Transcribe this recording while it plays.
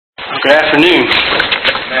Good afternoon.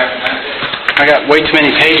 I got way too many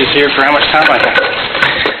pages here for how much time I got.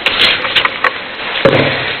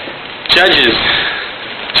 Judges,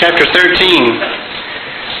 chapter 13.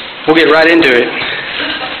 We'll get right into it.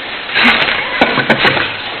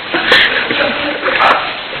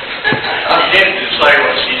 I'm tempted to say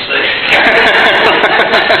what she said.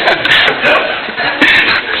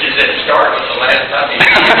 She said start with the last time.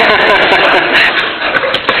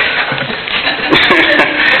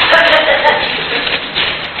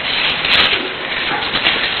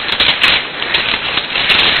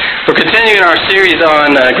 We're continuing our series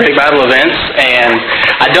on great Bible events, and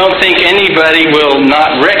I don't think anybody will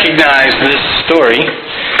not recognize this story.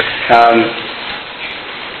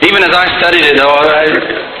 Even as I studied it, though,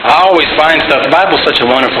 I always find stuff. The Bible's such a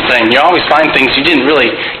wonderful thing. You always find things you didn't really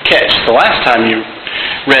catch the last time you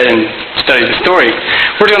read and studied the story.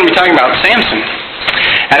 We're going to be talking about Samson.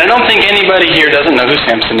 And I don't think anybody here doesn't know who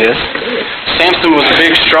Samson is. Samson was a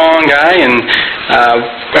big, strong guy, and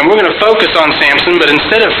we're going to focus on Samson, but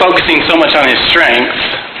instead of focusing so much on his strengths,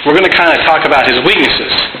 we're going to kind of talk about his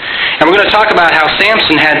weaknesses. And we're going to talk about how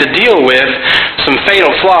Samson had to deal with some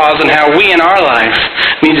fatal flaws and how we in our life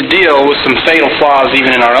need to deal with some fatal flaws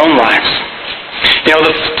even in our own lives. You know,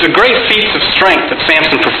 the great feats of strength that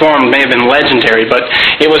Samson performed may have been legendary, but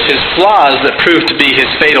it was his flaws that proved to be his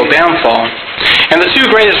fatal downfall. And the two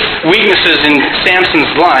greatest weaknesses in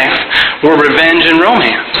Samson's life were revenge and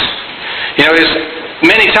romance. You know,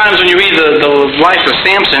 many times when you read the life of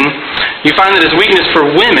Samson, you find that his weakness for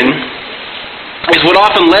women is what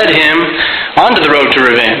often led him onto the road to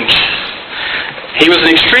revenge. He was an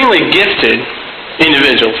extremely gifted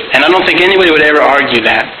individual, and I don't think anybody would ever argue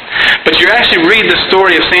that. But you actually read the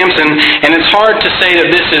story of Samson, and it's hard to say that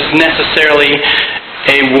this is necessarily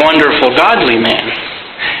a wonderful, godly man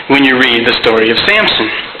when you read the story of Samson.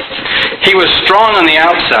 He was strong on the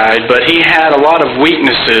outside, but he had a lot of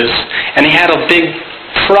weaknesses, and he had a big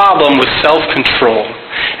problem with self-control.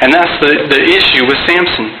 And that's the issue with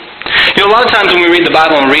Samson. You know, a lot of times when we read the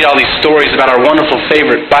Bible and read all these stories about our wonderful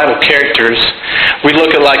favorite Bible characters, we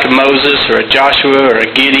look at like a Moses or a Joshua or a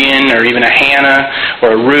Gideon or even a Hannah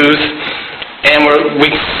or a Ruth, and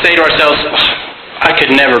we say to ourselves, oh, I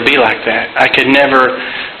could never be like that. I could never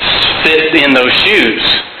fit in those shoes.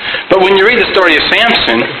 But when you read the story of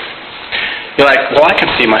Samson, you're like, well, I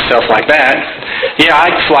can see myself like that. Yeah,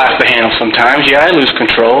 I fly off the handle sometimes. Yeah, I lose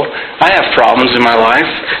control. I have problems in my life.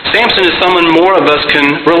 Samson is someone more of us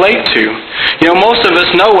can relate to. You know, most of us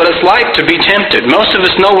know what it's like to be tempted. Most of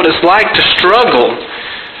us know what it's like to struggle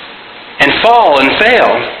and fall and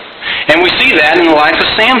fail. And we see that in the life of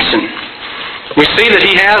Samson. We see that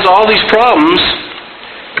he has all these problems,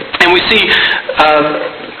 and we see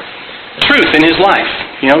truth in his life,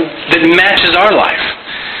 you know, that matches our life.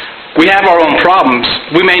 We have our own problems.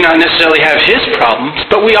 We may not necessarily have his problems,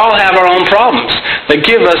 but we all have our own problems that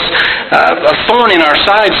give us a thorn in our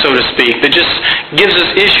side, so to speak, that just gives us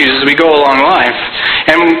issues as we go along life.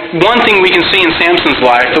 And one thing we can see in Samson's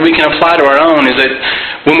life that we can apply to our own is that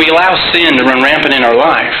when we allow sin to run rampant in our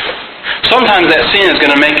life, sometimes that sin is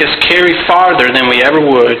going to make us carry farther than we ever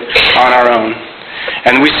would on our own.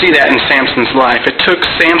 And we see that in Samson's life. It took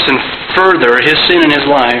Samson further, his sin in his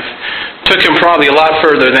life, took him probably a lot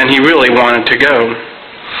further than he really wanted to go.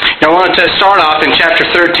 Now I wanted to start off in chapter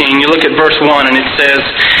 13. You look at verse 1 and it says,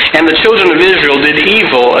 "And the children of Israel did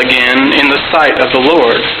evil again in the sight of the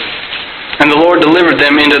Lord. And the Lord delivered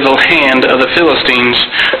them into the hand of the Philistines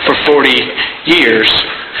for 40 years.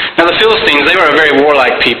 Now the Philistines, they were a very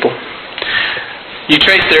warlike people. You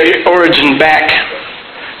trace their origin back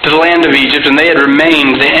to the land of Egypt, and they had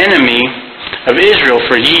remained the enemy of Israel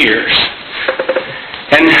for years.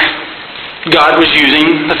 And God was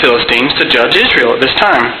using the Philistines to judge Israel at this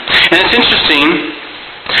time. And it's interesting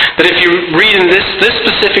that if you read in this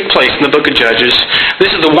specific place in the book of Judges, this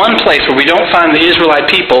is the one place where we don't find the Israelite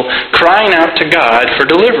people crying out to God for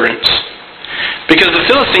deliverance. Because the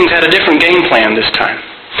Philistines had a different game plan this time.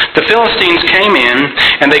 The Philistines came in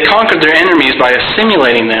and they conquered their enemies by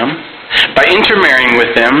assimilating them, by intermarrying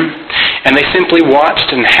with them, and they simply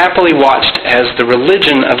watched and happily watched as the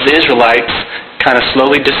religion of the Israelites kind of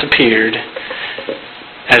slowly disappeared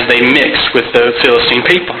as they mixed with the Philistine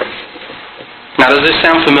people. Now, does this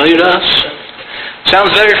sound familiar to us?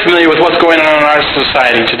 Sounds very familiar with what's going on in our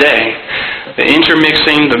society today. The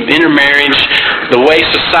intermixing, the intermarriage, the way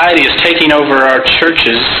society is taking over our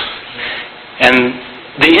churches, and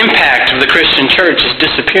the impact of the Christian church is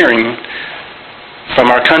disappearing from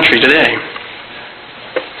our country today.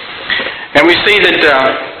 And we see that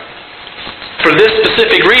for this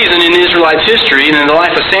specific reason in Israelites' history and in the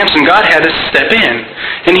life of Samson, God had to step in.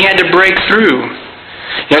 And he had to break through.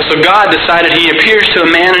 So God decided He appears to a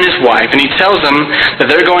man and his wife, and He tells them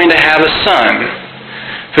that they're going to have a son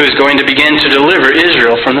who is going to begin to deliver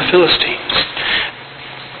Israel from the Philistines.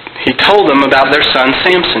 He told them about their son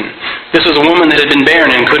Samson. This was a woman that had been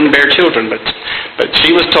barren and couldn't bear children, but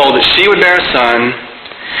she was told that she would bear a son,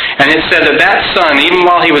 and it said that that son, even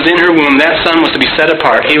while he was in her womb, that son was to be set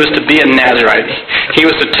apart. He was to be a Nazirite. He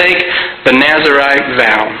was to take the Nazirite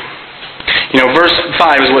vow. Verse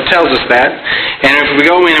 5 is what tells us that. And if we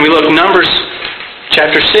go in and we look, Numbers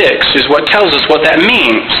chapter 6 is what tells us what that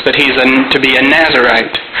means, that he's to be a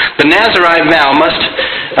Nazirite. The Nazirite vow must...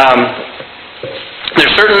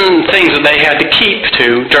 there's certain things that they had to keep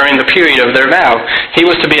to during the period of their vow. He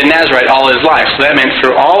was to be a Nazirite all his life. So that meant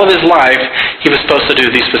for all of his life, he was supposed to do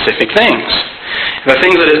these specific things. The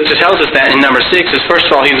things that it tells us that in number 6 is, first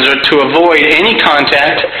of all, he was to avoid any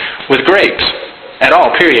contact with grapes at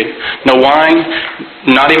all, period. No wine,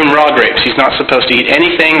 not even raw grapes. He's not supposed to eat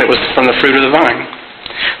anything that was from the fruit of the vine.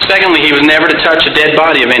 Secondly, he was never to touch a dead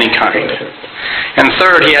body of any kind. And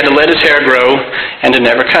third, he had to let his hair grow and to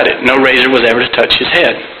never cut it. No razor was ever to touch his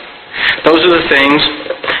head. Those are the things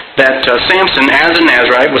that Samson, as a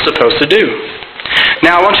Nazirite, was supposed to do.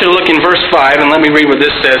 Now, I want you to look in verse 5, and let me read what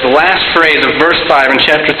this says. The last phrase of verse 5 in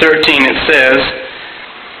chapter 13, it says,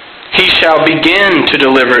 "He shall begin to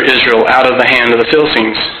deliver Israel out of the hand of the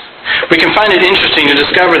Philistines." We can find it interesting to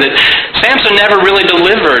discover that Samson never really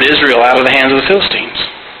delivered Israel out of the hands of the Philistines.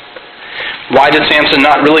 Why did Samson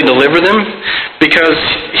not really deliver them? Because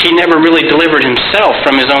he never really delivered himself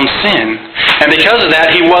from his own sin. And because of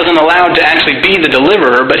that, he wasn't allowed to actually be the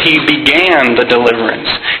deliverer, but he began the deliverance.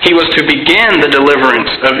 He was to begin the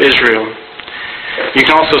deliverance of Israel. You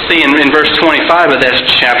can also see in verse 25 of that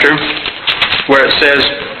chapter, where it says,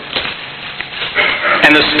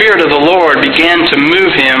 "And the Spirit of the Lord began to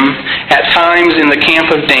move him at times in the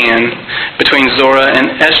camp of Dan, between Zorah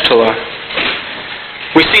and Eshtaol."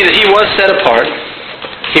 We see that he was set apart.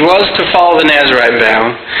 He was to follow the Nazirite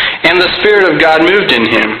vow, and the Spirit of God moved in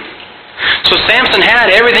him. So Samson had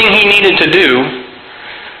everything he needed to do,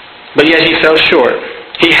 but yet he fell short.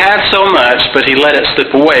 He had so much, but he let it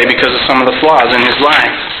slip away because of some of the flaws in his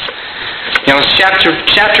life.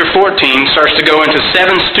 Chapter 14 starts to go into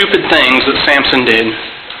 7 stupid things that Samson did.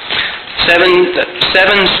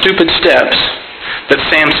 Seven stupid steps that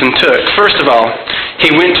Samson took. First of all,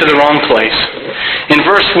 he went to the wrong place. In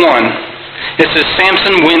verse 1, it says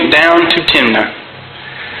Samson went down to Timnah.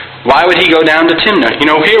 Why would he go down to Timnah?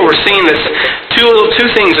 Here we're seeing this two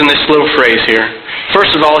things in this little phrase here.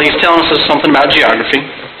 First of all, he's telling us something about geography.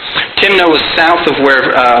 Timnah was south of where,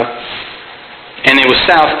 and it was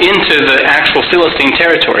south into the actual Philistine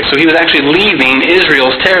territory. So he was actually leaving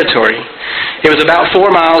Israel's territory. It was about 4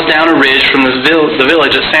 miles down a ridge from the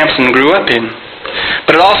village that Samson grew up in.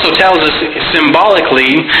 But it also tells us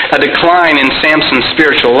symbolically a decline in Samson's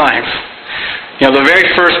spiritual life. The very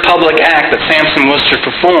first public act that Samson was to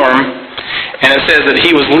perform, and it says that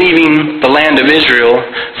he was leaving the land of Israel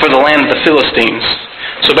for the land of the Philistines.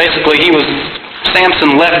 So basically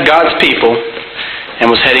Samson left God's people and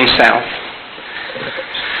was heading south.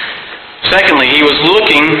 Secondly, he was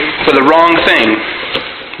looking for the wrong thing.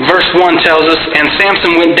 Verse 1 tells us, "And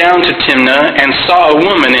Samson went down to Timnah and saw a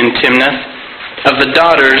woman in Timnah of the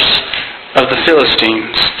daughters of the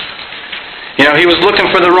Philistines." He was looking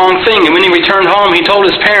for the wrong thing. And when he returned home, he told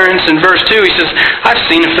his parents in verse 2, he says, "I've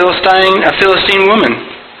seen a Philistine woman."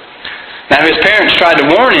 Now his parents tried to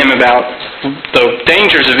warn him about the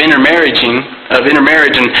dangers of intermarriage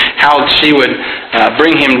and how she would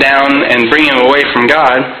bring him down and bring him away from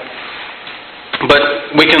God.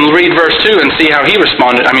 But we can read verse 2 and see how he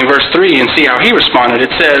responded. Verse 3 and see how he responded.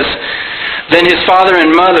 It says, "Then his father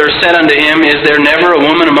and mother said unto him, Is there never a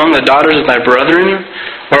woman among the daughters of thy brethren,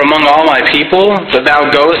 or among all my people, that thou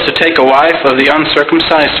goest to take a wife of the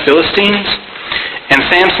uncircumcised Philistines? And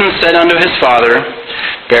Samson said unto his father,"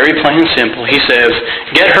 very plain and simple, he says,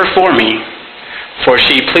 "Get her for me, for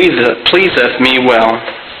she pleaseth me well."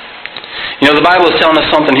 The Bible is telling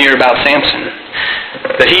us something here about Samson,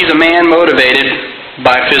 that he's a man motivated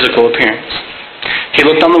by physical appearance. He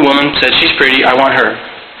looked on the woman, said, "She's pretty, I want her."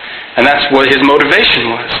 And that's what his motivation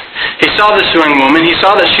was. He saw this young woman, he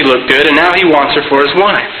saw that she looked good, and now he wants her for his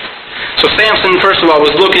wife. So Samson, first of all,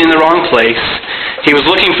 was looking in the wrong place. He was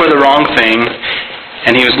looking for the wrong thing,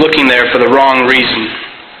 and he was looking there for the wrong reason.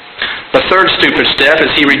 The third stupid step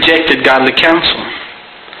is he rejected godly counsel.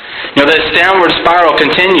 This downward spiral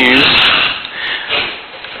continues,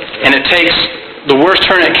 and it takes the worst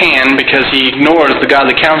turn it can because he ignores the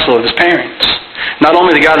godly counsel of his parents. Not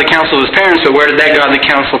only the godly counsel of his parents, but where did that godly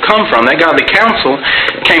counsel come from? That godly counsel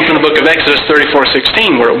came from the book of Exodus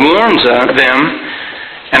 34:16, where it warns them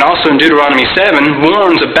and also in Deuteronomy 7,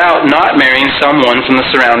 warns about not marrying someone from the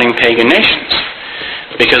surrounding pagan nations.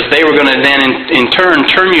 Because they were going to then, in turn,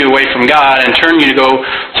 turn you away from God and turn you to go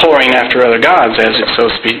whoring after other gods, as it so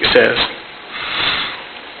says.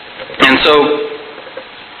 And so,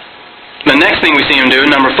 the next thing we see him do,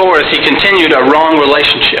 number 4, is he continued a wrong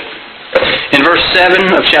relationship. In verse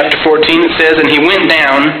 7 of chapter 14 it says, "And he went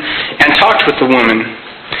down and talked with the woman,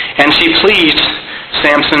 and she pleased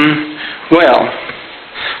Samson well."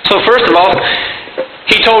 So first of all,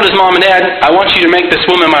 he told his mom and dad, "I want you to make this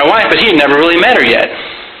woman my wife," but he had never really met her yet.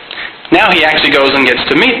 Now he actually goes and gets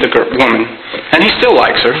to meet the woman, and he still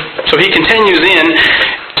likes her. So he continues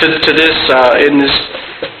to this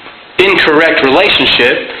incorrect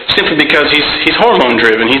relationship simply because he's hormone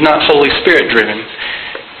driven. He's not Holy Spirit driven.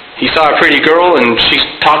 He saw a pretty girl and she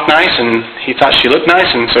talked nice and he thought she looked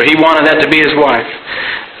nice, and so he wanted that to be his wife.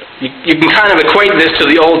 You can kind of equate this to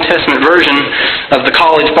the Old Testament version of the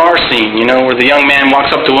college bar scene, where the young man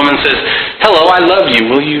walks up to a woman and says, "Hello, I love you.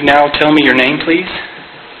 Will you now tell me your name, please?"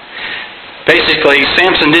 Basically,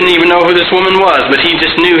 Samson didn't even know who this woman was, but he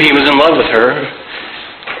just knew he was in love with her.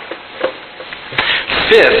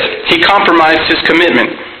 5th, he compromised his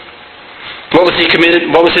commitment. What was his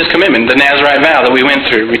commitment? The Nazirite vow that we went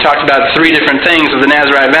through. We talked about 3 different things of the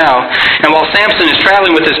Nazirite vow. And while Samson is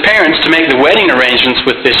traveling with his parents to make the wedding arrangements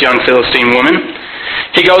with this young Philistine woman,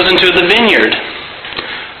 he goes into the vineyard.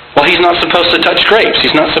 Well, he's not supposed to touch grapes.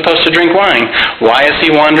 He's not supposed to drink wine. Why is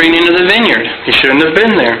he wandering into the vineyard? He shouldn't have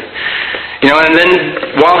been there. And then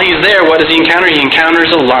while he's there, what does he encounter? He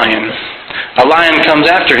encounters a lion. A lion comes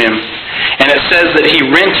after him. And it says that he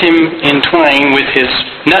rent him in twain with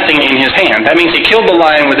nothing in his hand. That means he killed the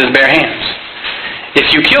lion with his bare hands.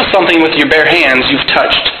 If you kill something with your bare hands, you've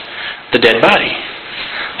touched the dead body.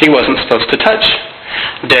 He wasn't supposed to touch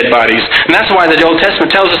dead bodies. And that's why the Old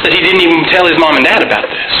Testament tells us that he didn't even tell his mom and dad about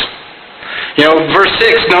this. Verse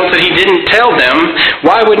 6 notes that he didn't tell them.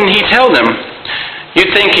 Why wouldn't he tell them?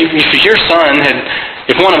 You'd think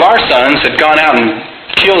if one of our sons had gone out and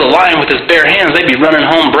killed a lion with his bare hands, they'd be running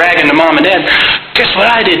home bragging to mom and dad, "Guess what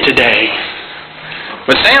I did today?"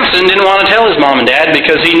 But Samson didn't want to tell his mom and dad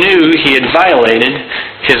because he knew he had violated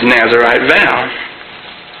his Nazirite vow.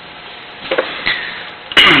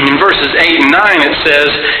 In verses 8 and 9 it says,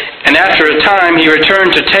 "And after a time he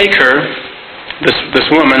returned to take her," this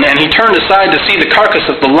woman, "and he turned aside to see the carcass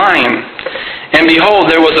of the lion. And behold,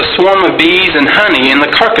 there was a swarm of bees and honey in the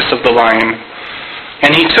carcass of the lion.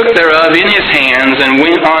 And he took thereof in his hands, and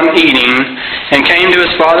went on eating, and came to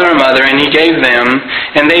his father and mother, and he gave them,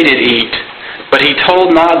 and they did eat. But he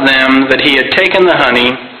told not them that he had taken the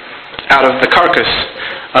honey out of the carcass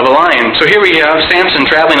of a lion." So here we have Samson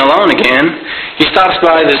traveling alone again. He stops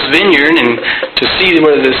by this vineyard and to see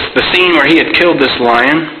the scene where he had killed this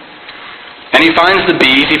lion. And he finds the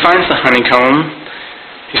bees, he finds the honeycomb.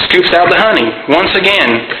 He scoops out the honey, once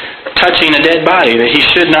again touching a dead body that he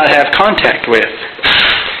should not have contact with.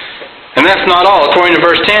 And that's not all. According to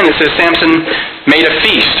verse 10, it says Samson made a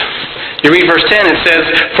feast. You read verse 10, it says,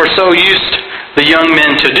 "For so used the young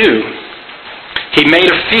men to do." He made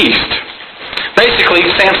a feast. Basically,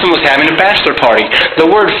 Samson was having a bachelor party. The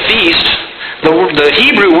word feast, the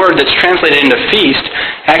Hebrew word that's translated into feast,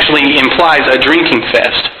 actually implies a drinking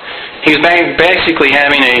fest. He was basically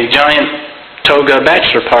having a giant toga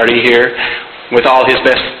bachelor party here with all his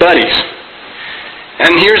best buddies.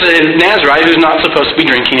 And here's a Nazirite who's not supposed to be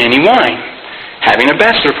drinking any wine, having a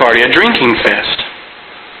bachelor party, a drinking fest.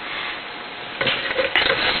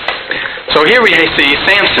 So here we see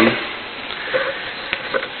Samson,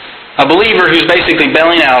 a believer who's basically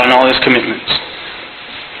bailing out on all his commitments.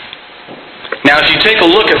 Now if you take a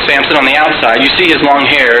look at Samson on the outside, you see his long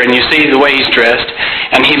hair and you see the way he's dressed,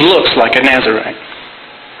 and he looks like a Nazirite.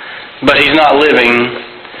 But he's not living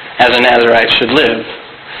as a Nazirite should live.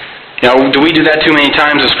 Do we do that too many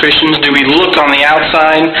times as Christians? Do we look on the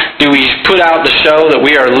outside? Do we put out the show that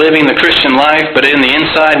we are living the Christian life, but in the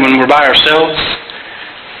inside, when we're by ourselves,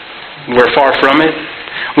 we're far from it?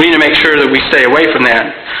 We need to make sure that we stay away from that.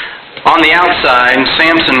 On the outside,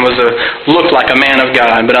 Samson looked like a man of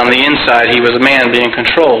God, but on the inside, he was a man being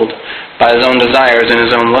controlled by his own desires and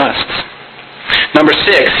his own lusts. Number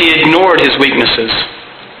 6, he ignored his weaknesses.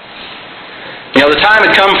 The time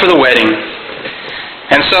had come for the wedding.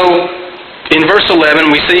 And so, in verse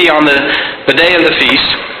 11, we see on the day of the feast,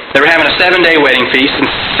 they were having a 7-day wedding feast, and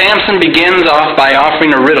Samson begins off by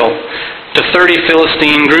offering a riddle to 30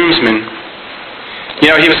 Philistine groomsmen.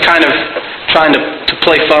 He was kind of trying to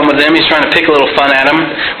play fun with them. He's trying to pick a little fun at them.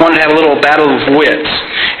 Wanted to have a little battle of wits.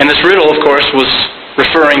 And this riddle, of course, was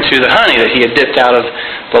referring to the honey that he had dipped out of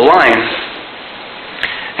the lion.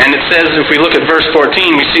 And it says, if we look at verse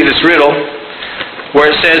 14, we see this riddle, where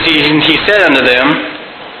it says, He said unto them,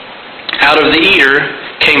 Out of the eater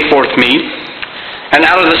came forth meat, and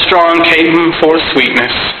out of the strong came forth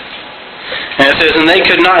sweetness. And it says, And they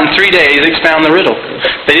could not in 3 days expound the riddle.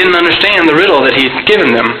 They didn't understand the riddle that He had given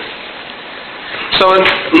them. So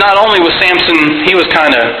not only was Samson, he was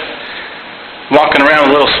kind of walking around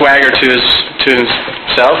with a little swagger to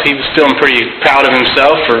himself. He was feeling pretty proud of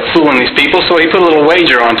himself for fooling these people, so he put a little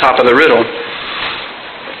wager on top of the riddle.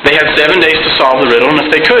 They had 7 days to solve the riddle, and if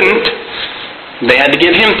they couldn't, they had to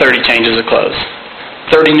give him 30 changes of clothes,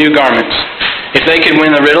 30 new garments. If they could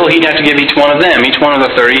win the riddle, he'd have to give each one of them, each one of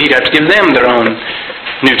the 30, he'd have to give them their own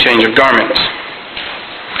new change of garments.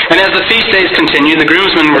 And as the feast days continued, the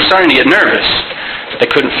groomsmen were starting to get nervous. They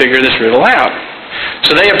couldn't figure this riddle out.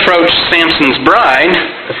 So they approached Samson's bride,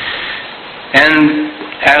 and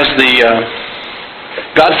as the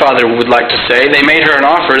Godfather would like to say, they made her an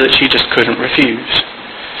offer that she just couldn't refuse.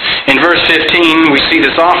 In verse 15, we see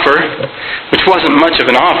this offer, which wasn't much of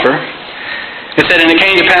an offer. It said, And it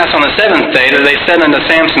came to pass on the 7th day that they said unto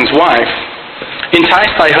Samson's wife,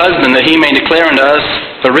 Entice thy husband that he may declare unto us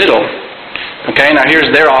the riddle. Okay, now here's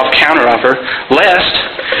their counter-offer. Lest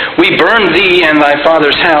we burn thee and thy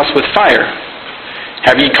father's house with fire.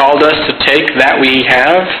 Have ye called us to take that we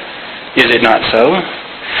have? Is it not so?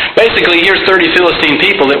 Basically, here's 30 Philistine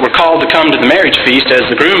people that were called to come to the marriage feast as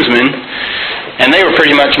the groomsmen, and they were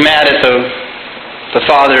pretty much mad at the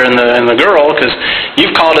father and the girl, because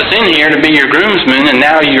you've called us in here to be your groomsmen, and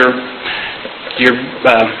now your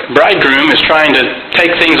bridegroom is trying to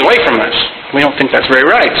take things away from us. We don't think that's very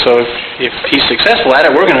right. So if he's successful at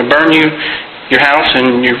it, we're going to burn your house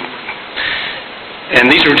and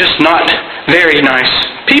these were just not very nice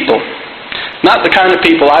people. Not the kind of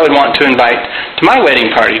people I would want to invite to my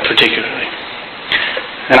wedding party particularly.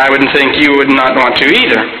 And I wouldn't think you would not want to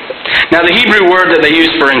either. Now the Hebrew word that they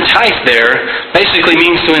used for entice there basically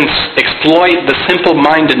means to exploit the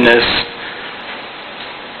simple-mindedness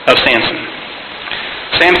of Samson.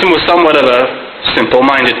 Samson was somewhat of a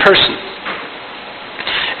simple-minded person.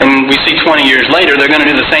 And we see 20 years later, they're going to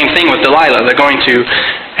do the same thing with Delilah. They're going to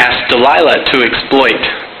ask Delilah to exploit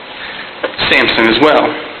Samson as well.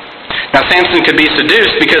 Now, Samson could be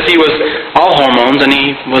seduced because he was all hormones and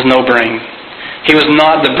he was no brain. He was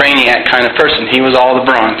not the brainiac kind of person. He was all the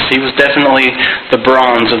bronze. He was definitely the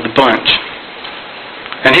bronze of the bunch.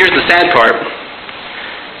 And here's the sad part.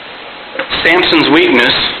 Samson's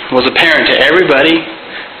weakness was apparent to everybody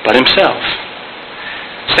but himself.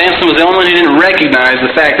 Samson was the only one who didn't recognize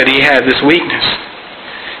the fact that he had this weakness.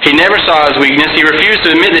 He never saw his weakness. He refused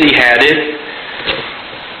to admit that he had it.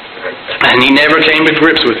 And he never came to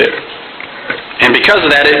grips with it. And because of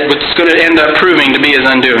that, it was going to end up proving to be his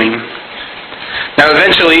undoing. Now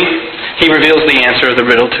eventually, he reveals the answer of the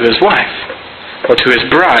riddle to his wife, or to his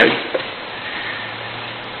bride.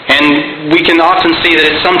 And we can often see that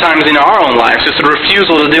it's sometimes in our own lives. It's a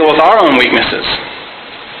refusal to deal with our own weaknesses.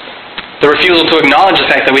 The refusal to acknowledge the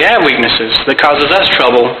fact that we have weaknesses that causes us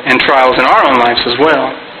trouble and trials in our own lives as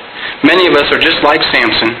well. Many of us are just like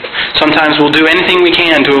Samson. Sometimes we'll do anything we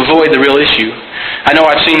can to avoid the real issue. I know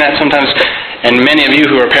I've seen that sometimes, and many of you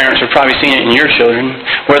who are parents have probably seen it in your children,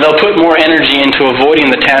 where they'll put more energy into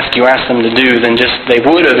avoiding the task you ask them to do than just they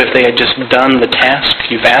would have if they had just done the task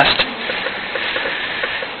you've asked.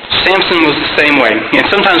 Samson was the same way, and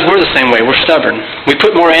sometimes we're the same way. We're stubborn. We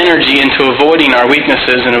put more energy into avoiding our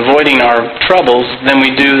weaknesses and avoiding our troubles than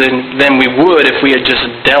we would if we had just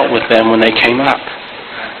dealt with them when they came up.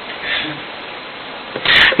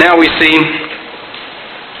 Now we see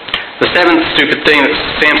the seventh stupid thing that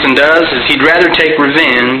Samson does is he'd rather take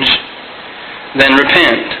revenge than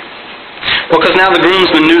repent. Well, because now the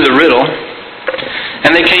groomsmen knew the riddle,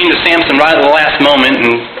 and they came to Samson right at the last moment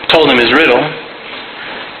and told him his riddle.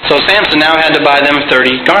 So Samson now had to buy them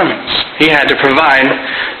 30 garments. He had to provide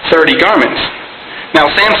 30 garments. Now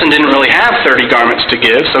Samson didn't really have 30 garments to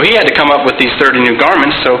give, so he had to come up with these 30 new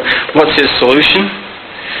garments. So what's his solution?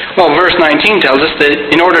 Well, verse 19 tells us that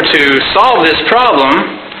in order to solve this problem,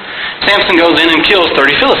 Samson goes in and kills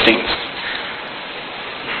 30 Philistines.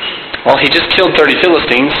 Well, he just killed 30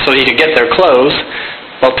 Philistines so he could get their clothes.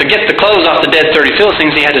 Well, to get the clothes off the dead 30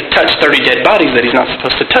 Philistines, he had to touch 30 dead bodies that he's not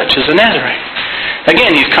supposed to touch as a Nazarite.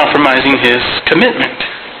 Again, he's compromising his commitment.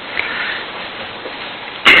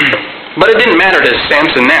 But it didn't matter to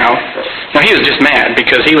Samson now. Now, he was just mad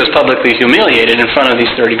because he was publicly humiliated in front of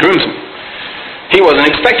these 30 groomsmen. He wasn't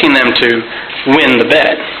expecting them to win the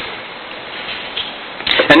bet.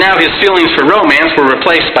 And now his feelings for romance were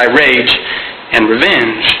replaced by rage and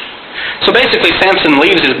revenge. So basically, Samson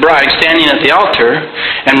leaves his bride standing at the altar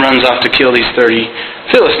and runs off to kill these 30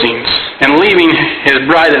 Philistines. And leaving his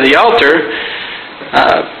bride at the altar,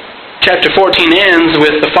 chapter 14 ends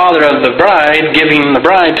with the father of the bride giving the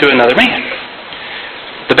bride to another man.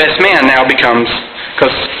 The best man now becomes,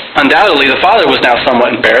 because undoubtedly the father was now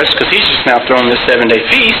somewhat embarrassed, because he's just now throwing this 7-day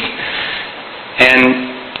feast.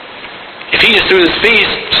 And if he just threw this feast,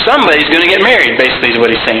 somebody's going to get married, basically is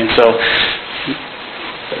what he's saying. So,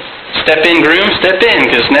 step in, groom, step in,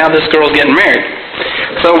 because now this girl's getting married.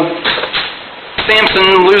 So,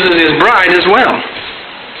 Samson loses his bride as well.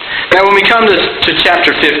 Now when we come to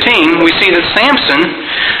chapter 15, we see that Samson,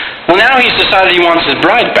 well now he's decided he wants his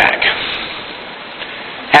bride back.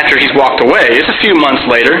 After he's walked away. It's a few months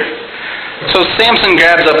later. So Samson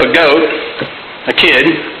grabs up a goat, a kid,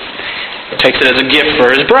 takes it as a gift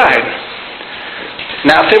for his bride.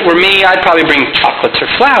 Now if it were me, I'd probably bring chocolates or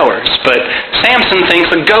flowers, but Samson thinks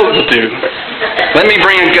a goat will do. Let me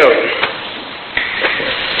bring a goat.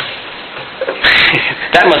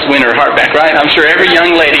 That must win her heart back, right? I'm sure every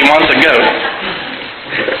young lady wants a goat.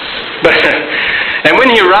 And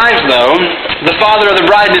when he arrives, though, the father of the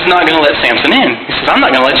bride is not going to let Samson in. He says, I'm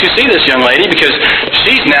not going to let you see this young lady because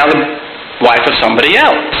she's now the wife of somebody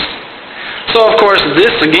else. So, of course,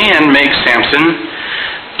 this again makes Samson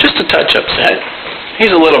just a touch upset.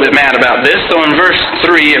 He's a little bit mad about this. So in verse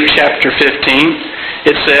 3 of chapter 15,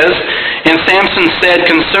 it says, And Samson said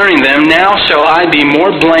concerning them, Now shall I be more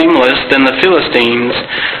blameless than the Philistines,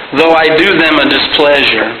 though I do them a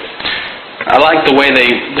displeasure. I like the way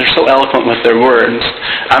they're so eloquent with their words.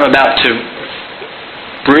 I'm about to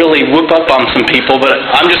really whoop up on some people, but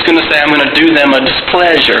I'm just going to say I'm going to do them a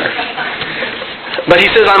displeasure. But he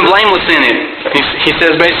says I'm blameless in it. He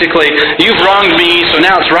says basically, you've wronged me, so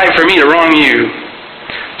now it's right for me to wrong you.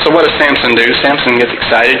 So what does Samson do? Samson gets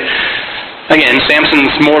excited. Again,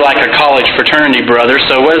 Samson's more like a college fraternity brother,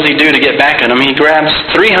 so what does he do to get back at them? He grabs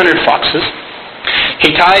 300 foxes.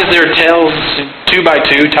 He ties their tails, 2 by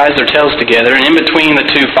 2, ties their tails together, and in between the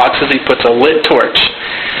 2 foxes he puts a lit torch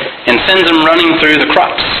and sends them running through the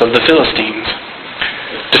crops of the Philistines.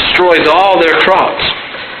 Destroys all their crops.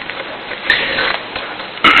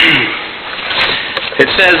 It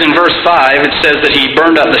says in verse 5, it says that he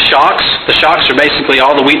burned up the shocks. The shocks are basically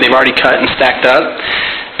all the wheat they've already cut and stacked up.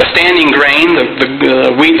 The standing grain,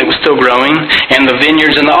 the wheat that was still growing, and the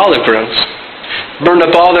vineyards and the olive groves. Burned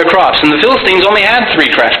up all their crops. And the Philistines only had 3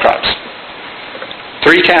 cash crops.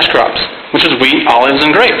 3 cash crops, which is wheat, olives, and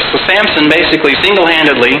grapes. So Samson basically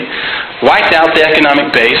single-handedly wiped out the economic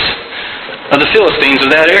base of the Philistines of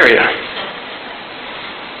that area.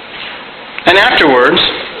 And afterwards,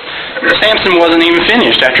 Samson wasn't even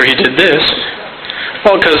finished after he did this.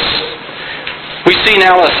 Well, because we see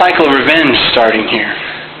now a cycle of revenge starting here.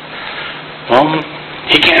 Well,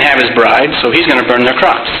 he can't have his bride, so he's going to burn their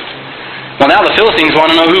crops. Well, now the Philistines want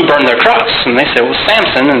to know who burned their crops. And they say, well,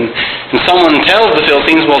 Samson. And someone tells the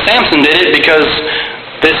Philistines, well, Samson did it because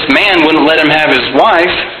this man wouldn't let him have his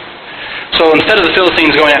wife. So instead of the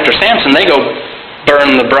Philistines going after Samson, they go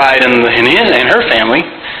burn the bride and her family.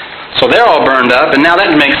 So they're all burned up, and now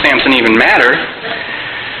that makes Samson even madder.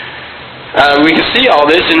 We can see all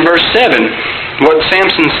this in verse 7. What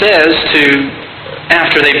Samson says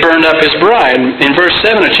after they burned up his bride. In verse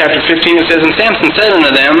 7 of chapter 15 it says, And Samson said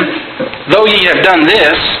unto them, Though ye have done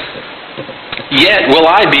this, yet will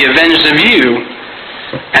I be avenged of you,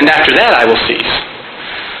 and after that I will cease.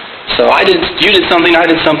 So you did something, I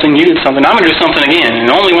did something, you did something, I'm going to do something again. And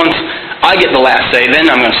only once I get the last say, then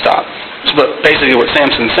I'm going to stop. That's basically what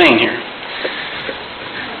Samson's saying here.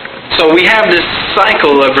 So we have this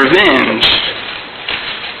cycle of revenge.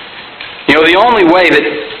 You know, the only way that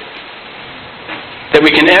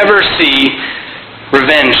we can ever see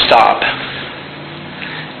revenge stop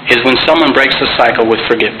is when someone breaks the cycle with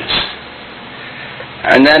forgiveness.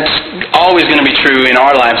 And that's always going to be true in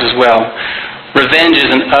our lives as well. Revenge is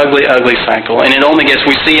an ugly, ugly cycle. And it only gets,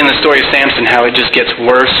 we see in the story of Samson how it just gets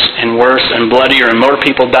worse and worse and bloodier, and more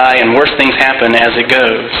people die and worse things happen as it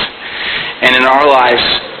goes. And in our lives,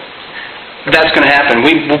 that's going to happen.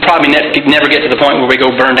 We'll probably never get to the point where we go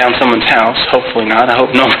burn down someone's house. Hopefully not. I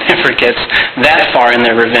hope no one ever gets that far in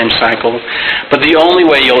their revenge cycle. But the only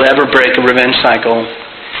way you'll ever break a revenge cycle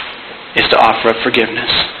is to offer up forgiveness.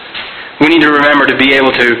 We need to remember to be able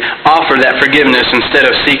to offer that forgiveness instead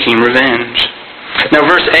of seeking revenge. Now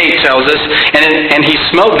verse 8 tells us, And he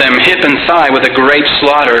smote them hip and thigh with a great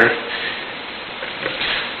slaughter.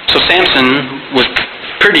 So Samson was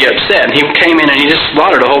pretty upset. He came in and he just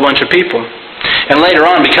slaughtered a whole bunch of people. And later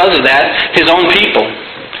on, because of that, his own people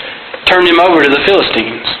turned him over to the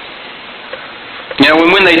Philistines. You know,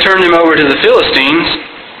 when they turned him over to the Philistines,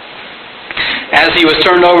 as he was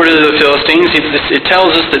turned over to the Philistines, it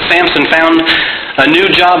tells us that Samson found a new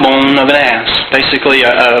jawbone of an ass. Basically,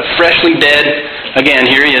 a freshly dead, again,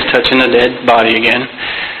 here he is touching a dead body again.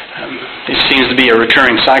 It seems to be a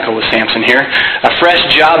recurring cycle with Samson here. A fresh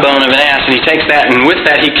jawbone of an ass, and he takes that, and with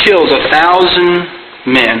that he kills 1,000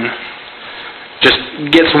 men. Just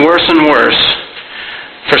gets worse and worse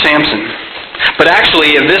for Samson. But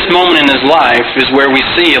actually, at this moment in his life is where we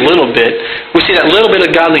see that little bit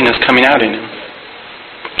of godliness coming out in him.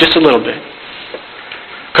 Just a little bit.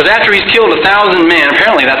 Because after he's killed 1,000 men,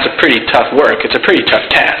 apparently that's a pretty tough work. It's a pretty tough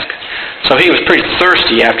task. So he was pretty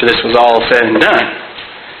thirsty after this was all said and done.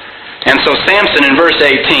 And so Samson, in verse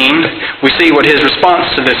 18, we see what his response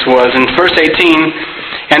to this was. In verse 18,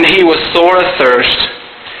 and he was sore athirst,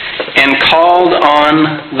 and called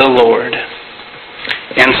on the Lord,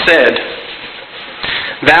 and said,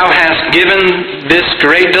 Thou hast given this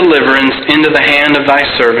great deliverance into the hand of thy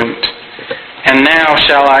servant, and now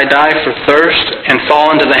shall I die for thirst, and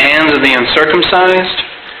fall into the hands of the uncircumcised?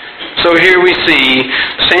 So here we see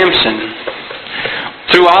Samson,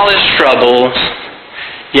 through all his troubles,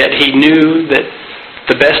 yet he knew that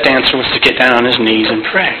the best answer was to get down on his knees and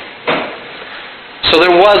pray. So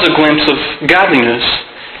there was a glimpse of godliness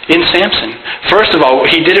in Samson. First of all,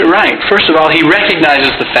 he did it right. First of all, he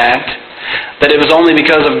recognizes the fact that it was only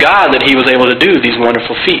because of God that he was able to do these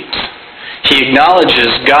wonderful feats. He acknowledges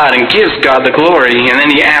God and gives God the glory, and then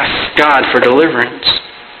he asks God for deliverance.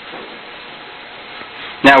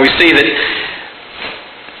 Now we see that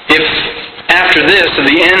if after this, at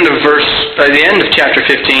the end of chapter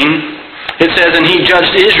 15, it says, And he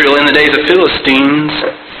judged Israel in the days of Philistines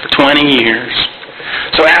for 20 years.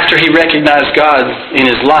 So after he recognized God in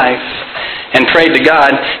his life and prayed to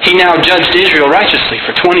God, he now judged Israel righteously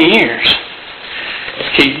for 20 years.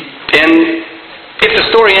 And if the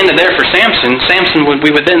story ended there for Samson,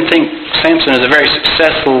 we would then think Samson is a very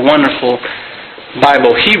successful, wonderful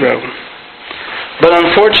Bible hero. But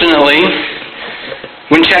unfortunately,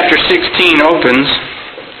 when chapter 16 opens,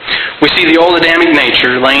 we see the old Adamic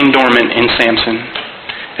nature laying dormant in Samson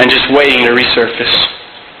and just waiting to resurface.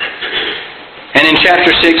 And in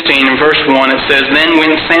chapter 16, in verse 1, it says, Then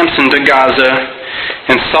went Samson to Gaza,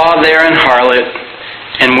 and saw there an harlot,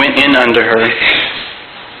 and went in unto her.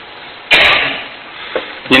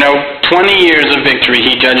 20 years of victory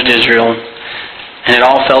he judged Israel, and it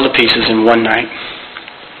all fell to pieces in one night.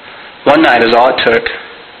 One night is all it took.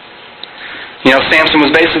 Samson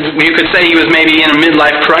was basically, you could say he was maybe in a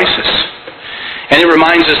midlife crisis. And it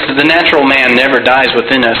reminds us that the natural man never dies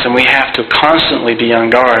within us, and we have to constantly be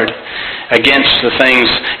on guard against the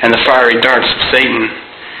things and the fiery darts of Satan.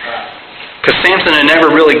 Because Samson had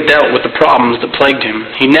never really dealt with the problems that plagued him.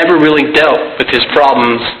 He never really dealt with his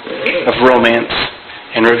problems of romance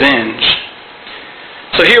and revenge.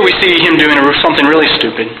 So here we see him doing something really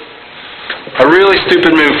stupid. A really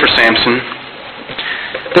stupid move for Samson.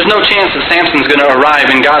 There's no chance that Samson's going to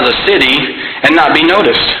arrive in Gaza City and not be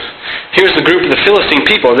noticed. Here's the group of the Philistine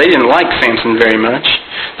people. They didn't like Samson very much.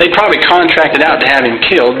 They probably contracted out to have him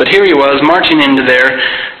killed, but here he was marching into their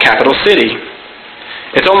capital city.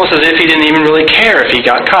 It's almost as if he didn't even really care if he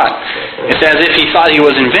got caught. It's as if he thought he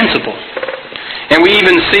was invincible. And we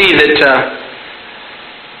even see that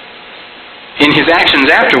in his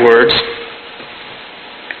actions afterwards,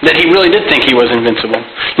 that he really did think he was invincible.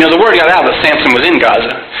 The word got out that Samson was in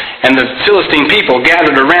Gaza, and the Philistine people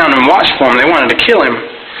gathered around and watched for him. They wanted to kill him.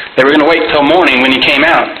 They were going to wait till morning when he came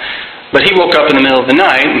out. But he woke up in the middle of the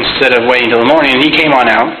night instead of waiting till the morning, and he came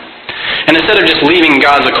on out. And instead of just leaving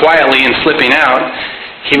Gaza quietly and slipping out,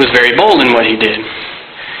 he was very bold in what he did.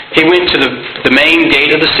 He went to the main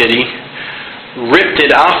gate of the city, ripped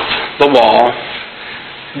it off the wall,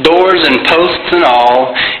 doors and posts and all,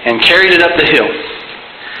 and carried it up the hill.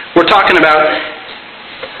 We're talking about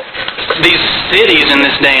these cities in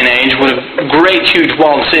this day and age would have great, huge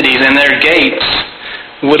walled cities, and their gates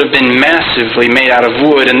would have been massively made out of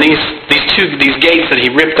wood. And these gates that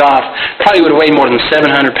he ripped off probably would have weighed more than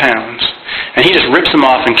 700 pounds. And he just rips them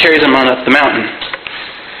off and carries them on up the mountain.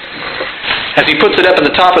 As he puts it up at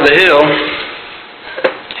the top of the hill,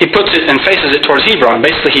 he puts it and faces it towards Hebron.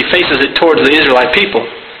 Basically, he faces it towards the Israelite people.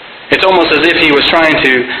 It's almost as if he was trying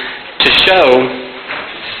to show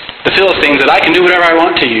the Philistines that I can do whatever I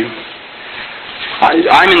want to you.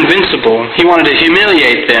 I'm invincible. He wanted to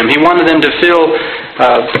humiliate them. He wanted them to feel,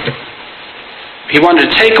 he wanted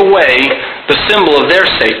to take away the symbol of their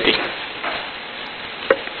safety.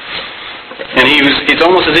 And it's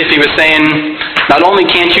almost as if he was saying, not only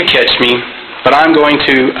can't you catch me, but I'm going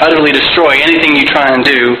to utterly destroy anything you try and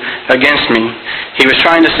do against me. He was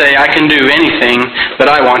trying to say, I can do anything that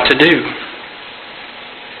I want to do.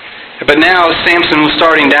 But now Samson was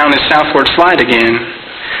starting down his southward slide again,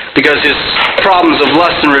 because his problems of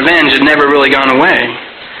lust and revenge had never really gone away.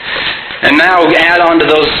 And now add on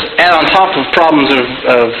top of problems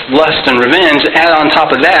of lust and revenge, add on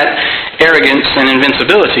top of that arrogance and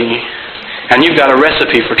invincibility, and you've got a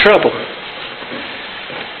recipe for trouble.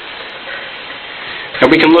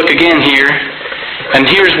 And we can look again here, and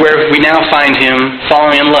here's where we now find him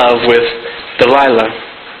falling in love with Delilah.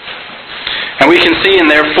 And we can see in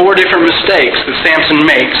there 4 different mistakes that Samson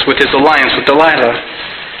makes with his alliance with Delilah.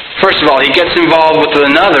 First of all, he gets involved with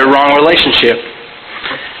another wrong relationship.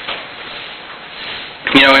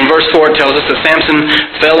 In verse 4 it tells us that Samson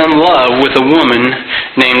fell in love with a woman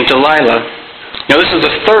named Delilah. This is the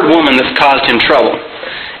 3rd woman that's caused him trouble.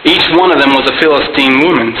 Each one of them was a Philistine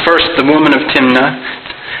woman. First, the woman of Timnah,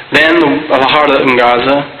 then the harlot in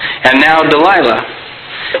Gaza, and now Delilah.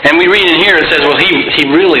 And we read in here, it says, well, he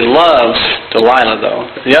really loves Delilah, though.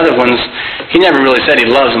 The other ones, he never really said he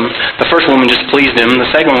loves them. The first woman just pleased him. The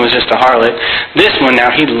second one was just a harlot. This one now,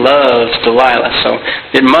 he loves Delilah, so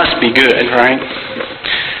it must be good, right?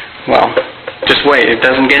 Well, just wait. It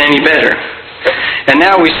doesn't get any better. And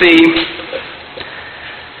now we see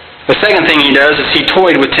the second thing he does is he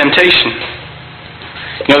toyed with temptation.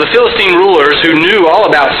 The Philistine rulers who knew all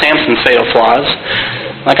about Samson's fatal flaws,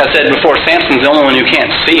 like I said before, Samson's the only one who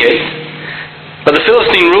can't see it. But the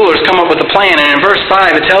Philistine rulers come up with a plan, and in verse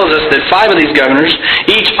 5 it tells us that 5 of these governors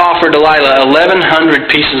each offered Delilah 1,100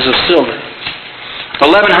 pieces of silver.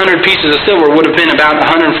 1,100 pieces of silver would have been about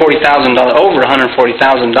 $140,000, over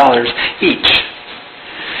 $140,000 each.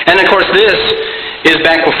 And of course this is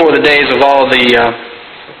back before the days of all the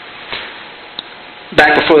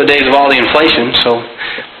inflation, so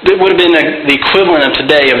it would have been the equivalent of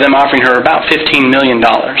today of them offering her about $15 million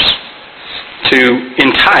to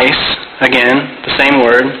entice, again, the same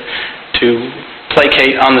word, to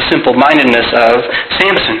placate on the simple-mindedness of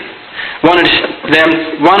Samson. Wanted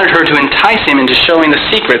her to entice him into showing the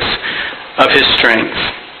secrets of his strength.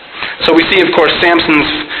 So we see, of course, Samson's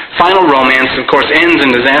final romance, of course, ends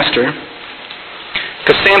in disaster.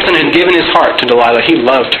 Because Samson had given his heart to Delilah. He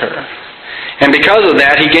loved her. And because of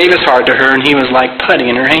that, he gave his heart to her, and he was like putty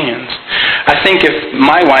in her hands. I think if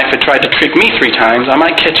my wife had tried to trick me 3 times, I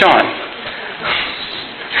might catch on.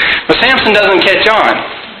 But Samson doesn't catch on.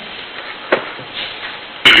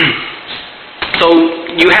 So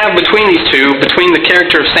you have between these two, between the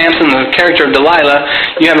character of Samson and the character of Delilah,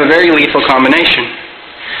 you have a very lethal combination.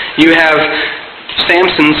 You have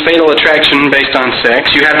Samson's fatal attraction based on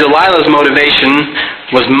sex. You have Delilah's motivation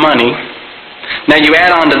was money. Now you add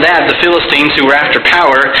on to that the Philistines who were after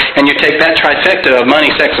power, and you take that trifecta of money,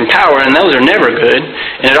 sex, and power, and those are never good,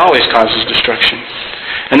 and it always causes destruction.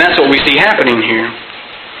 And that's what we see happening here.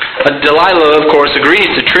 But Delilah, of course, agrees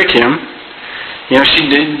to trick him. There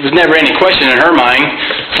was never any question in her mind,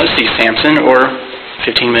 let's see, Samson, or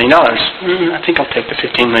 $15 million. I think I'll take the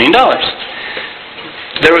 $15 million.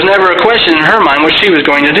 There was never a question in her mind what she was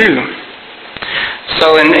going to do.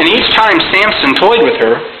 So, and each time Samson toyed with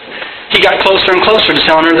her, he got closer and closer to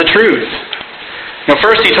telling her the truth.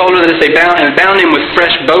 First he told her that if they bound him with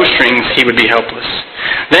fresh bowstrings, he would be helpless.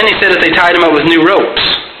 Then he said if they tied him up with new ropes.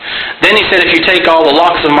 Then he said if you take all the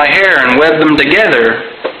locks of my hair and web them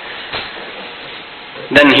together,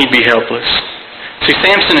 then he'd be helpless. See,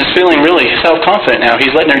 Samson is feeling really self-confident now.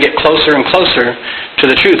 He's letting her get closer and closer to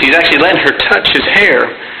the truth. He's actually letting her touch his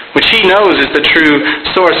hair, which he knows is the true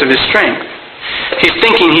source of his strength. He's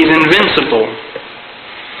thinking he's invincible.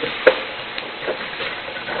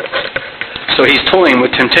 So he's toying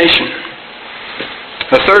with temptation.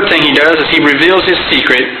 The third thing he does is he reveals his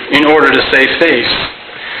secret in order to save face.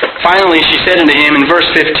 Finally, she said unto him in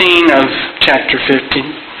verse 15 of chapter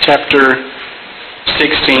 16,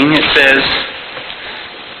 it says,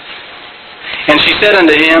 And she said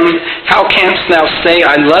unto him, How canst thou say,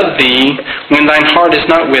 I love thee, when thine heart is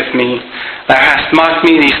not with me? Thou hast mocked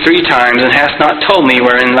me these 3 times, and hast not told me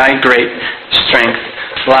wherein thy great strength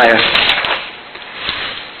lieth.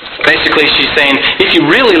 Basically, she's saying, if you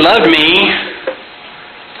really loved me,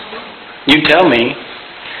 you'd tell me.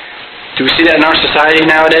 Do we see that in our society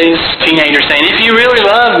nowadays? Teenagers saying, if you really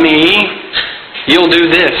love me, you'll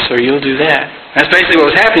do this or you'll do that. That's basically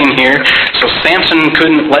what was happening here. So Samson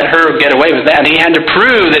couldn't let her get away with that. He had to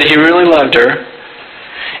prove that he really loved her.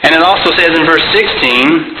 And it also says in verse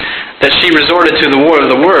 16 that she resorted to the war of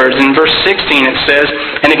the words. In verse 16 it says,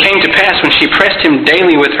 And it came to pass when she pressed him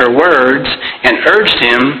daily with her words and urged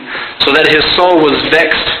him, so that his soul was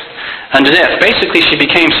vexed unto death. Basically, she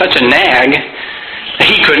became such a nag that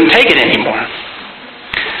he couldn't take it anymore.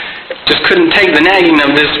 Just couldn't take the nagging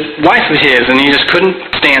of this wife of his, and he just couldn't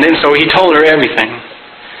stand it, and so he told her everything.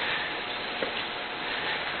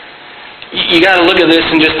 you got to look at this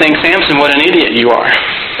and just think, Samson, what an idiot you are.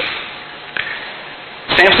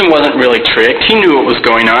 Samson wasn't really tricked. He knew what was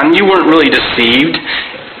going on. You weren't really deceived.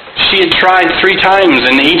 She had tried 3 times,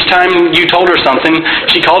 and each time you told her something,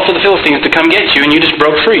 she called for the Philistines to come get you, and you just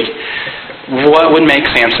broke free. What would make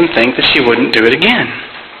Samson think that she wouldn't do it again?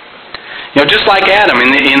 You know, just like Adam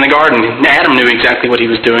in the garden. Adam knew exactly what he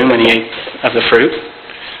was doing when he ate of the fruit.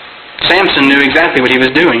 Samson knew exactly what he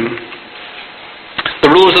was doing.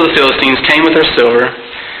 The rulers of the Philistines came with their silver.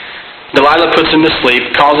 Delilah puts him to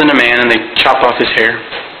sleep, calls in a man, and they chop off his hair.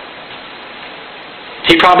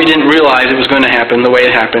 He probably didn't realize it was going to happen the way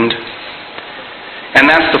it happened. And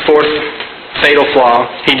that's the 4th fatal flaw.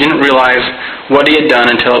 He didn't realize what he had done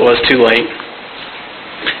until it was too late.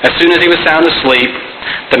 As soon as he was sound asleep,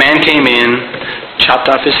 the man came in, chopped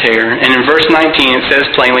off his hair, and in verse 19 it says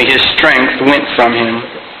plainly, his strength went from him.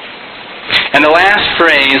 And the last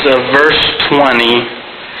phrase of verse 20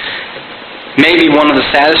 may be one of the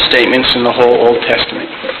saddest statements in the whole Old Testament.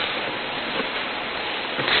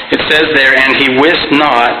 It says there, and he wist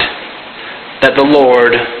not that the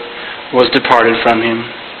Lord was departed from him.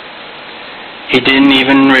 He didn't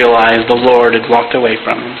even realize the Lord had walked away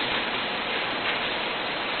from him.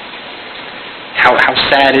 How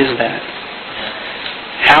sad is that?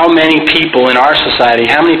 How many people in our society,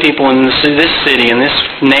 how many people in this city, in this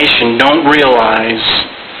nation, don't realize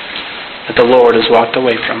that the Lord has walked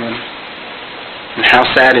away from them? And how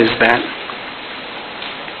sad is that?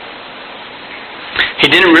 He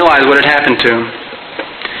didn't realize what had happened to him.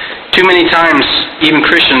 Too many times, even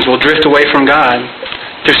Christians will drift away from God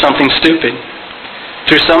through something stupid,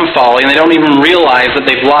 through some folly, and they don't even realize that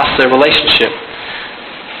they've lost their relationship.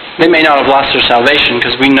 They may not have lost their salvation,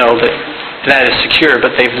 because we know that that is secure,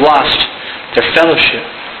 but they've lost their fellowship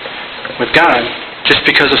with God just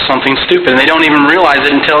because of something stupid. And they don't even realize it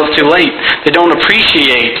until it's too late. They don't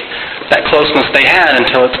appreciate that closeness they had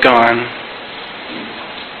until it's gone.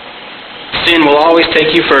 Sin will always take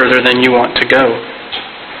you further than you want to go.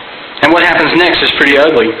 And what happens next is pretty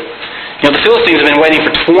ugly. You know, the Philistines have been waiting for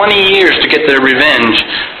 20 years to get their revenge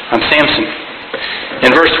on Samson. And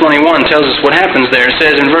verse 21 tells us what happens there. It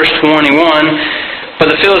says in verse 21, but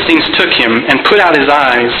the Philistines took him and put out his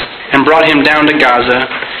eyes and brought him down to Gaza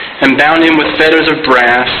and bound him with fetters of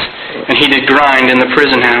brass, and he did grind in the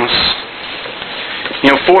prison house. You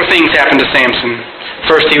know, 4 things happened to Samson.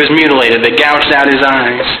 First, he was mutilated. They gouged out his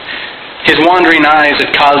eyes. His wandering eyes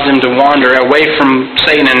had caused him to wander away from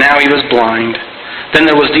Satan, and now he was blind. Then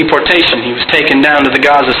there was deportation. He was taken down to the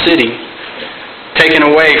Gaza city, taken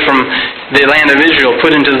away from the land of Israel,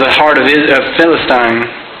 put into the heart of Philistine.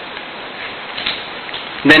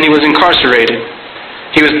 Then he was incarcerated.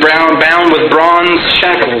 He was bound with bronze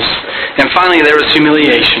shackles. And finally there was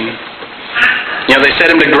humiliation. You know, they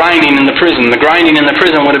set him to grinding in the prison. The grinding in the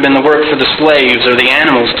prison would have been the work for the slaves or the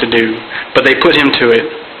animals to do, but they put him to it.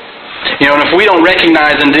 You know, and if we don't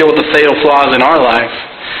recognize and deal with the fatal flaws in our life,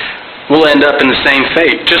 we'll end up in the same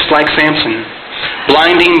fate, just like Samson.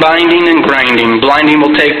 Blinding, binding, and grinding. Blinding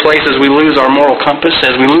will take place as we lose our moral compass,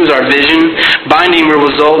 as we lose our vision. Binding will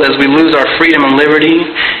result as we lose our freedom and liberty,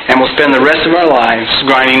 and we'll spend the rest of our lives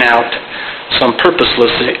grinding out some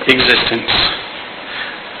purposeless existence.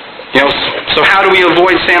 You know, so how do we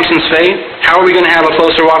avoid Samson's fate? How are we going to have a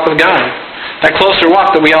closer walk with God? That closer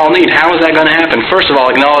walk that we all need, how is that going to happen? First of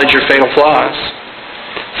all, acknowledge your fatal flaws.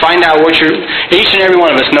 Find out what each and every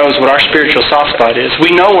one of us knows what our spiritual soft spot is.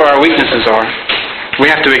 We know where our weaknesses are. We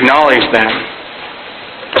have to acknowledge that.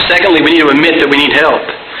 Secondly, we need to admit that we need help.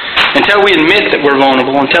 Until we admit that we're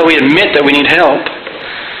vulnerable, until we admit that we need help,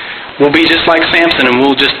 we'll be just like Samson and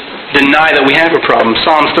we'll just deny that we have a problem.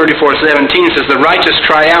 Psalms 34:17 says, the righteous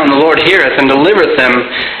cry out and the Lord heareth and delivereth them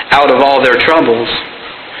out of all their troubles.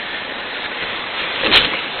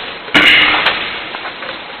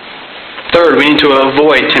 Third, we need to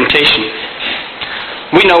avoid temptation.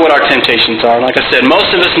 We know what our temptations are. Like I said, most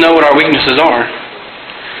of us know what our weaknesses are.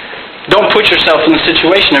 Don't put yourself in the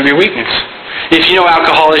situation of your weakness. If you know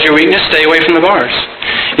alcohol is your weakness, stay away from the bars.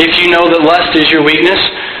 If you know that lust is your weakness,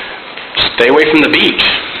 stay away from the beach.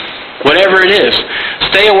 Whatever it is.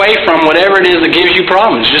 Stay away from whatever it is that gives you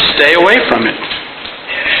problems. Just stay away from it.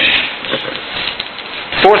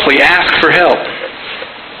 Fourthly, ask for help.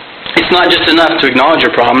 It's not just enough to acknowledge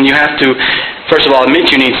your problem. You have to, first of all, admit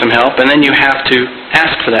you need some help, and then you have to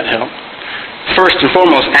ask for that help. First and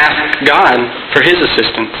foremost, ask God for His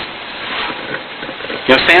assistance.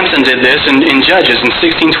 You know, Samson did this in Judges in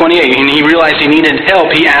 16:28, and he realized he needed help.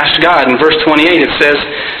 He asked God. In verse 28 it says,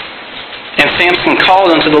 and Samson called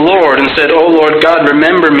unto the Lord and said, O Lord God,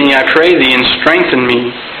 remember me, I pray Thee, and strengthen me.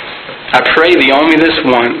 I pray Thee only this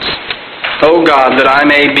once. O God, that I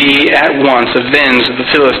may be at once avenged of the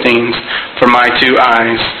Philistines for my 2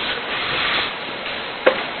 eyes.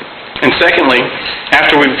 And secondly,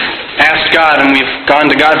 after we've asked God and we've gone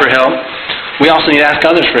to God for help, we also need to ask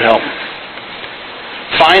others for help.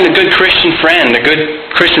 Find a good Christian friend, a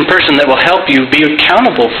good Christian person that will help you be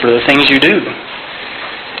accountable for the things you do.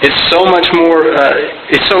 It's so much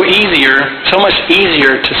much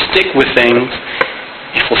easier to stick with things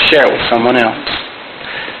if we'll share it with someone else.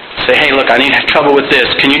 Say, hey, look, I need trouble with this.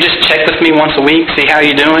 Can you just check with me once a week, see how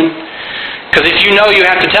you're doing? Because if you know you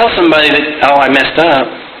have to tell somebody that, oh, I messed up,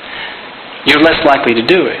 you're less likely to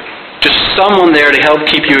do it. Just someone there to help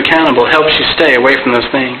keep you accountable helps you stay away from those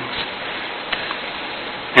things.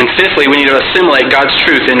 And fifthly, we need to assimilate God's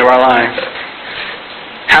truth into our life.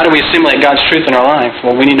 How do we assimilate God's truth in our life?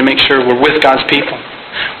 Well, we need to make sure we're with God's people.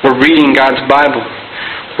 We're reading God's Bible.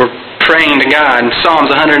 We're praying to God. And Psalms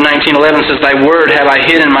 119:11 says, Thy word have I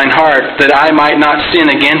hid in mine heart, that I might not sin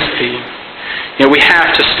against Thee. You know, we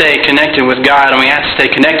have to stay connected with God, and we have to stay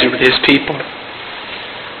connected with His people.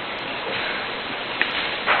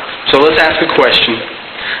 So let's ask a question.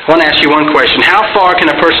 I want to ask you one question. How far can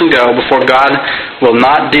a person go before God will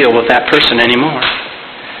not deal with that person anymore?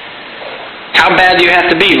 How bad do you have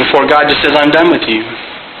to be before God just says, I'm done with you?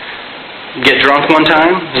 Get drunk one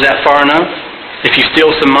time? Is that far enough? If you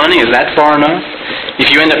steal some money, is that far enough?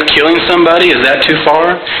 If you end up killing somebody, is that too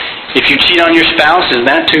far? If you cheat on your spouse, is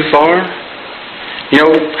that too far? You know,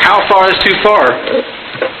 how far is too far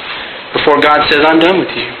before God says, I'm done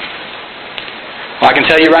with you? Well, I can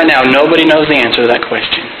tell you right now, nobody knows the answer to that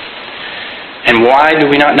question. And why do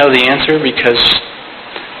we not know the answer? Because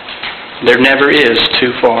there never is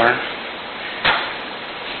too far.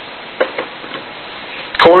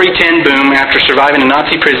 Corrie ten Boom, after surviving a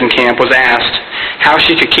Nazi prison camp, was asked how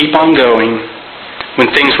she could keep on going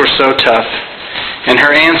when things were so tough. And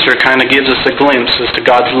her answer kind of gives us a glimpse as to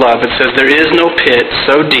God's love. It says, there is no pit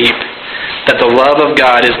so deep that the love of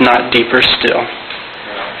God is not deeper still.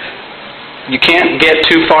 You can't get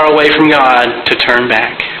too far away from God to turn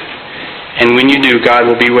back. And when you do, God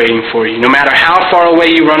will be waiting for you. No matter how far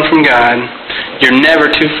away you run from God, you're never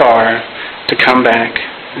too far to come back.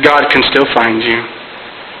 God can still find you.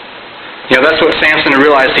 You know, that's what Samson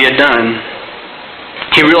realized he had done.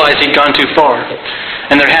 He realized he'd gone too far.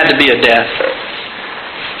 And there had to be a death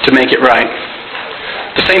to make it right.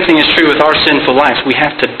 The same thing is true with our sinful lives. We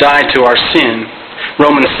have to die to our sin.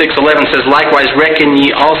 Romans 6:11 says, Likewise reckon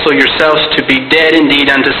ye also yourselves to be dead indeed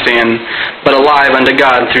unto sin, but alive unto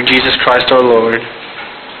God through Jesus Christ our Lord.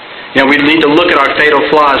 You know, we need to look at our fatal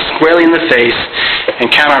flaws squarely in the face and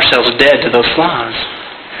count ourselves dead to those flaws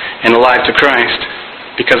and alive to Christ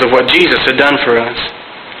because of what Jesus had done for us.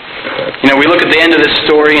 You know, we look at the end of this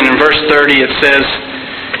story, and in verse 30 it says,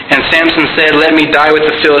 And Samson said, Let me die with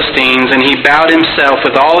the Philistines. And he bowed himself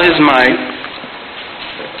with all his might,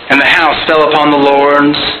 and the house fell upon the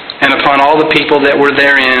lords and upon all the people that were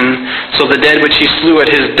therein. So the dead which he slew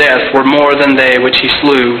at his death were more than they which he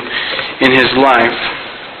slew in his life.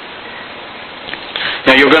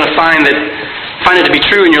 Now you're going to find it to be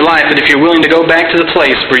true in your life that if you're willing to go back to the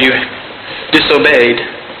place where you disobeyed,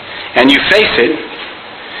 and you face it,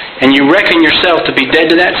 and you reckon yourself to be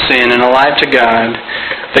dead to that sin and alive to God,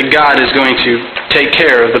 that God is going to take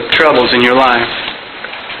care of the troubles in your life.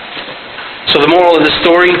 So the moral of the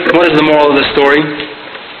story, what is the moral of the story?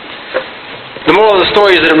 The moral of the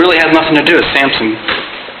story is that it really has nothing to do with Samson,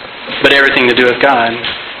 but everything to do with God.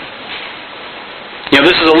 You know,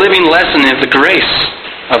 this is a living lesson of the grace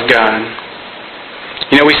of God.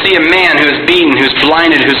 You know, we see a man who is beaten, who's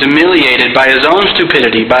blinded, who's humiliated by his own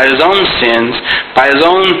stupidity, by his own sins, by his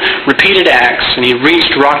own repeated acts, and he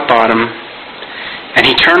reached rock bottom, and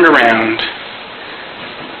he turned around,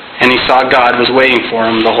 and he saw God was waiting for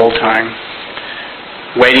him the whole time,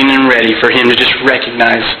 waiting and ready for him to just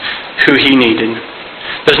recognize who he needed.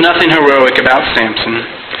 There's nothing heroic about Samson.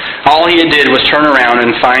 All he did was turn around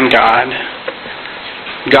and find God.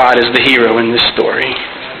 God is the hero in this story.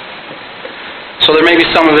 So there may be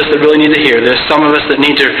some of us that really need to hear this, some of us that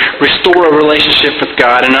need to restore a relationship with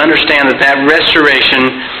God and understand that that restoration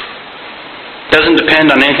doesn't depend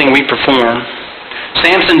on anything we perform.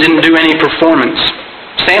 Samson didn't do any performance.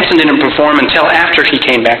 Samson didn't perform until after he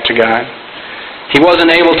came back to God. He wasn't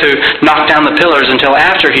able to knock down the pillars until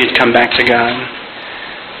after he had come back to God.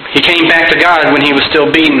 He came back to God when he was still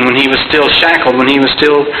beaten, when he was still shackled, when he was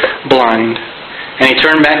still blind. And he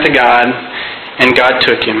turned back to God, and God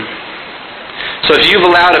took him. So if you've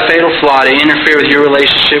allowed a fatal flaw to interfere with your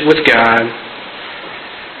relationship with God,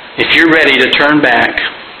 if you're ready to turn back,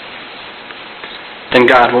 then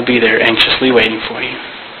God will be there anxiously waiting for you.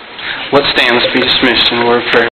 Let's stand. Let's be dismissed in a word of prayer.